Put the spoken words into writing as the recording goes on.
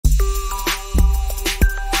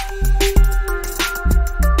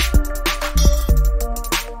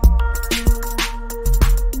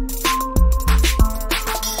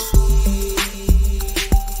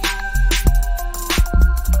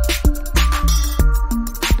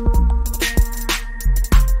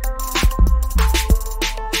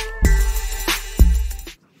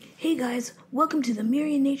guys, welcome to the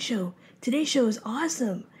Miri and Nate show. Today's show is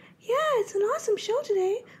awesome. Yeah, it's an awesome show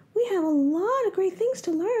today. We have a lot of great things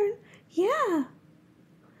to learn. Yeah.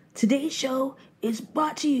 Today's show is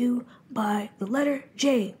brought to you by the letter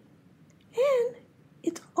J. And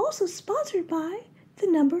it's also sponsored by the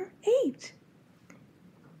number 8.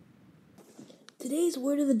 Today's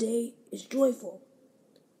word of the day is joyful.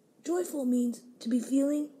 Joyful means to be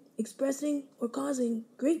feeling, expressing, or causing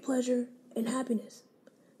great pleasure and happiness.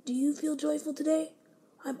 Do you feel joyful today?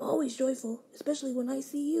 I'm always joyful, especially when I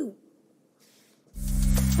see you.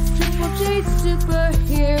 Triple J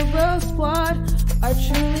Superhero Squad are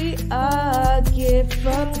truly a gift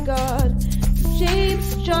from God.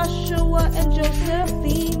 James, Joshua, and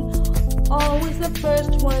Josephine, always the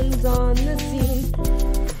first ones on the scene.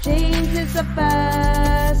 James is the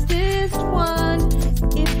fastest one.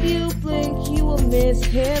 If you blink, you will miss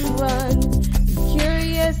him run.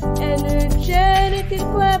 Curious, energetic,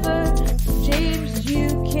 and clever. James, you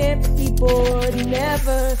can't be bored,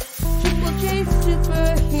 never. Triple J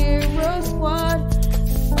Superhero Squad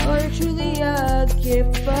are truly a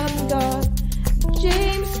gift from God.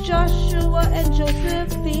 James, Joshua, and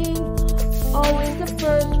Josephine, always the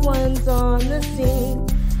first ones on the scene.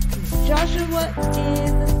 Joshua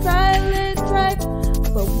is the silent type,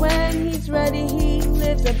 but when he's ready, he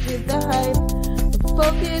lives up to the hype.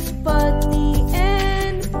 Focused, funny,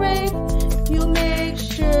 and brave, you make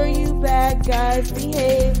sure you bad guys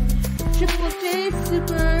behave. Triple J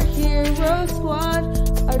Superhero Squad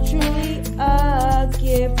are truly a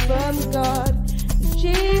gift from God.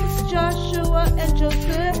 James, Joshua, and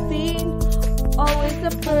Josephine, always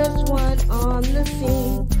the first one on the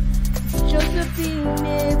scene. Josephine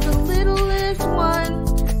is the littlest one,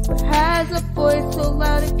 but has a voice so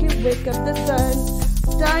loud it can wake up the sun.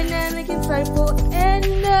 Dynamic, insightful, and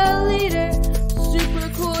a leader. Super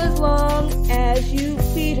cool as long as you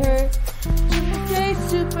feed her. Triple J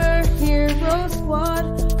Superhero Squad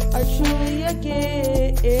are truly a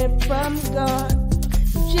gift from God.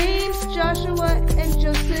 James, Joshua, and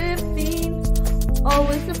Josephine,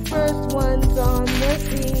 always the first ones on the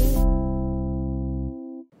scene.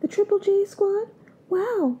 The Triple J Squad?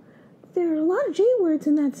 Wow, there are a lot of J words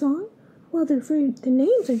in that song. Well, the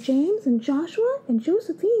names are James and Joshua and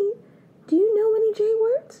Josephine. Do you know any J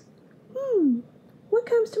words? What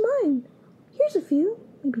comes to mind? Here's a few.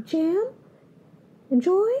 Maybe jam,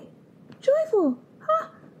 enjoy, joyful. Ha!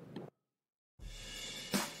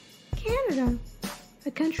 Canada,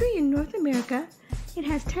 a country in North America. It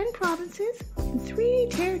has 10 provinces and 3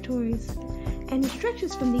 territories, and it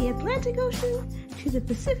stretches from the Atlantic Ocean to the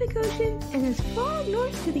Pacific Ocean and as far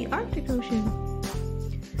north to the Arctic Ocean.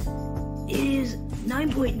 It is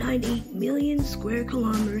 9.98 million square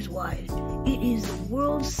kilometers wide. It is the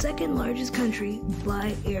world's second largest country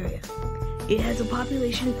by area. It has a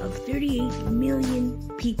population of 38 million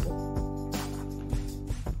people.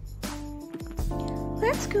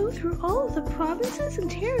 Let's go through all of the provinces and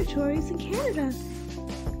territories in Canada.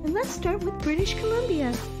 And let's start with British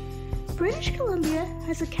Columbia. British Columbia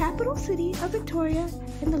has a capital city of Victoria,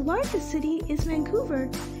 and the largest city is Vancouver.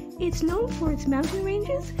 It's known for its mountain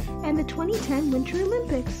ranges and the 2010 Winter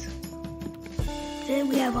Olympics. Then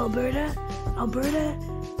we have Alberta. Alberta,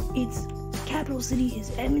 its capital city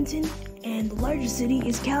is Edmonton, and the largest city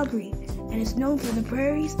is Calgary, and it's known for the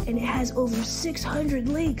prairies, and it has over 600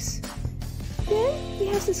 lakes. Then we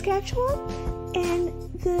have Saskatchewan, and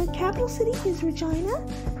the capital city is Regina,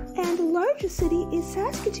 and the largest city is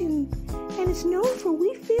Saskatoon, and it's known for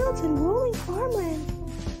wheat fields and rolling farmland.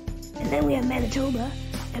 And then we have Manitoba,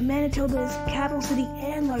 and Manitoba's capital city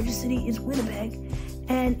and largest city is Winnipeg,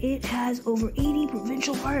 and it has over 80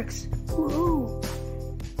 provincial parks. Woohoo!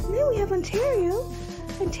 And then we have Ontario.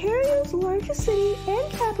 Ontario's largest city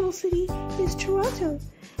and capital city is Toronto.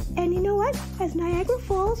 And you know what? Has Niagara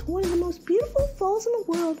Falls, one of the most beautiful falls in the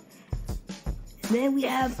world. And then we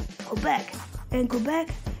have Quebec, and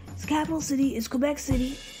Quebec's capital city is Quebec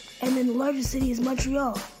City, and then the largest city is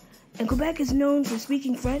Montreal. And Quebec is known for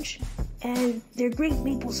speaking French and their great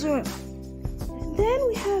maple syrup. Then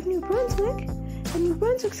we have New Brunswick, and New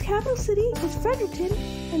Brunswick's capital city is Fredericton,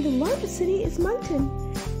 and the largest city is Moncton.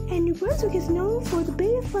 And New Brunswick is known for the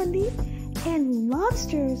Bay of Fundy and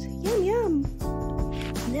lobsters. Yum yum.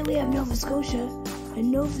 And then we have Nova Scotia,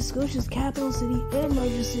 and Nova Scotia's capital city and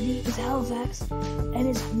largest city is Halifax, and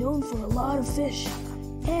it's known for a lot of fish,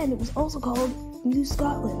 and it was also called New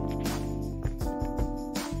Scotland.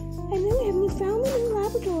 And then we have Newfoundland and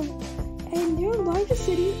Labrador, and their largest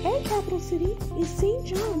city and capital city is St.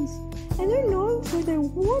 John's, and they're known for their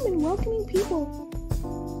warm and welcoming people.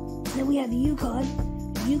 And then we have the Yukon.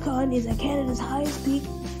 The Yukon is at Canada's highest peak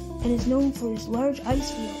and is known for its large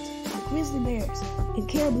ice fields and grizzly bears, and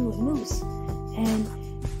caribou and moose. And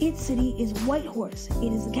its city is Whitehorse.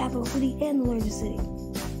 It is the capital city and the largest city.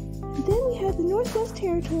 Then we have the Northwest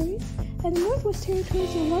Territories, and the Northwest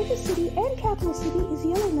Territories, their largest city and capital city is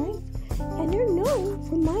Yellowknife, and they're known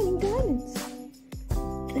for mining diamonds.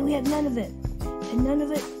 And then we have Nunavut. And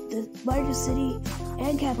Nunavut, the largest city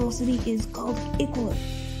and capital city, is called Iqaluit,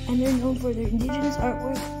 and they're known for their indigenous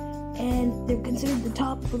artwork, and they're considered the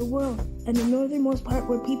top for the world, and the northernmost part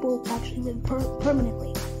where people actually live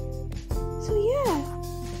permanently. So yeah,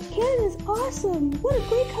 Canada's awesome. What a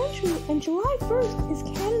great country. And July 1st is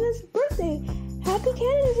Canada's birthday. Happy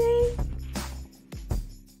Canada Day.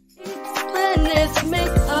 Planets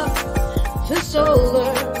make up the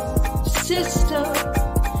solar system.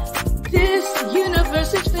 This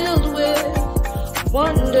universe is filled with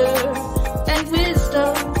wonder and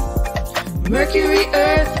wisdom. Mercury,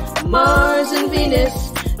 Earth, Mars and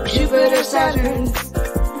Venus, Jupiter, Saturn,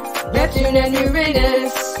 Neptune and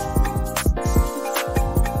Uranus.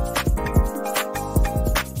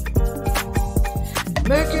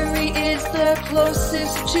 Mercury is the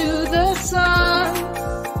closest to the sun.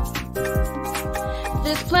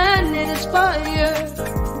 This planet is fire,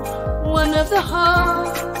 one of the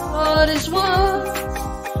hottest ones.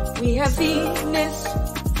 We have Venus,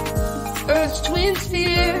 Earth's twin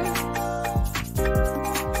sphere.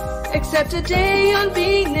 Except a day on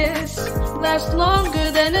Venus lasts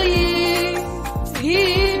longer than a year.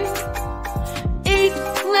 8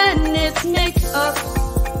 planets make up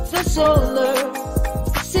the solar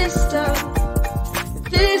system.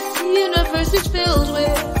 This universe is filled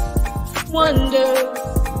with wonder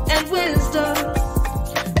and wisdom.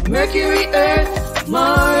 Mercury, Earth,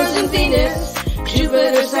 Mars and Venus,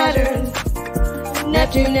 Jupiter, Saturn,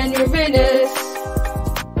 Neptune and Uranus.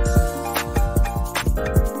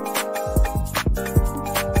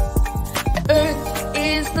 Earth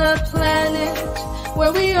is the planet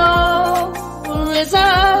where we all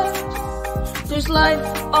reside. There's life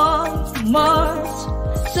on Mars,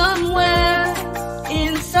 somewhere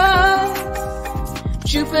inside.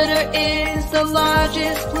 Jupiter is the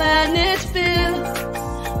largest planet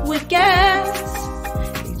filled with gas.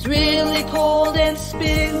 It's really cold and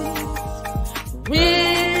spins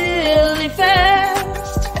really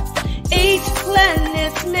fast. 8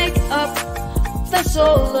 planets make up the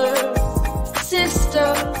solar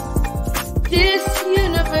system. This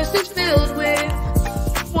universe is filled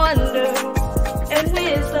with wonder and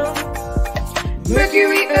wisdom.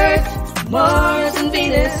 Mercury, Earth, Mars and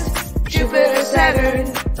Venus, Jupiter,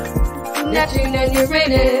 Saturn, Neptune and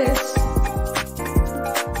Uranus.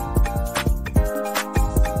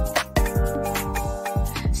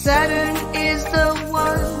 Saturn is the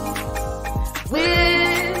one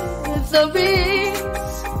with the rings.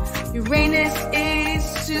 Uranus is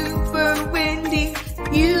super windy,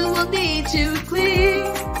 you will need to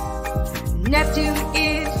clean. Neptune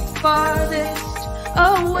is farthest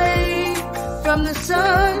away from the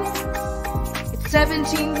sun. It's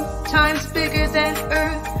 17 times bigger than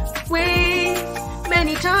Earth, weighs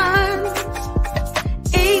many tons.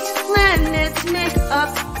 8 planets make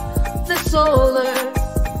up the solar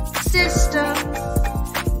system.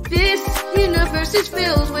 This universe is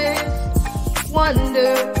filled with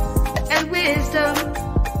wonder and wisdom.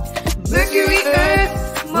 Mercury,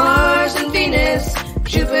 Earth, Mars and Venus,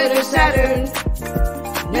 Jupiter, Saturn,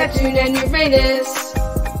 Neptune and Uranus.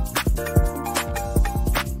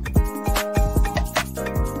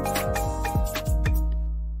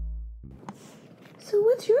 So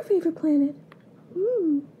what's your favorite planet?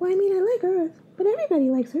 Well, I mean, I like Earth, but everybody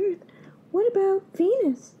likes Earth. What about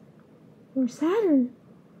Venus? Or Saturn?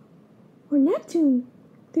 Or Neptune?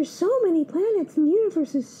 There's so many planets and the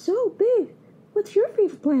universe is so big. What's your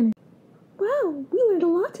favorite planet? Wow, we learned a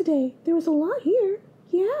lot today. There was a lot here.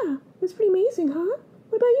 Yeah, it was pretty amazing, huh?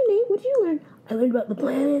 What about you, Nate? What did you learn? I learned about the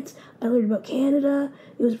planets. I learned about Canada.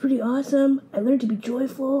 It was pretty awesome. I learned to be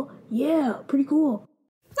joyful. Yeah, pretty cool.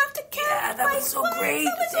 Yeah, that was so great.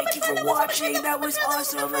 Thank you for watching. That was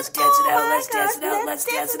awesome. Let's dance it out. Let's dance it out. Let's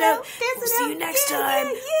dance it out. We'll see you next time.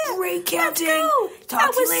 Great counting.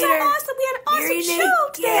 Talk to you later. That was so awesome. We had an awesome Miri and show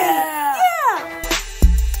Nate. today. Yeah.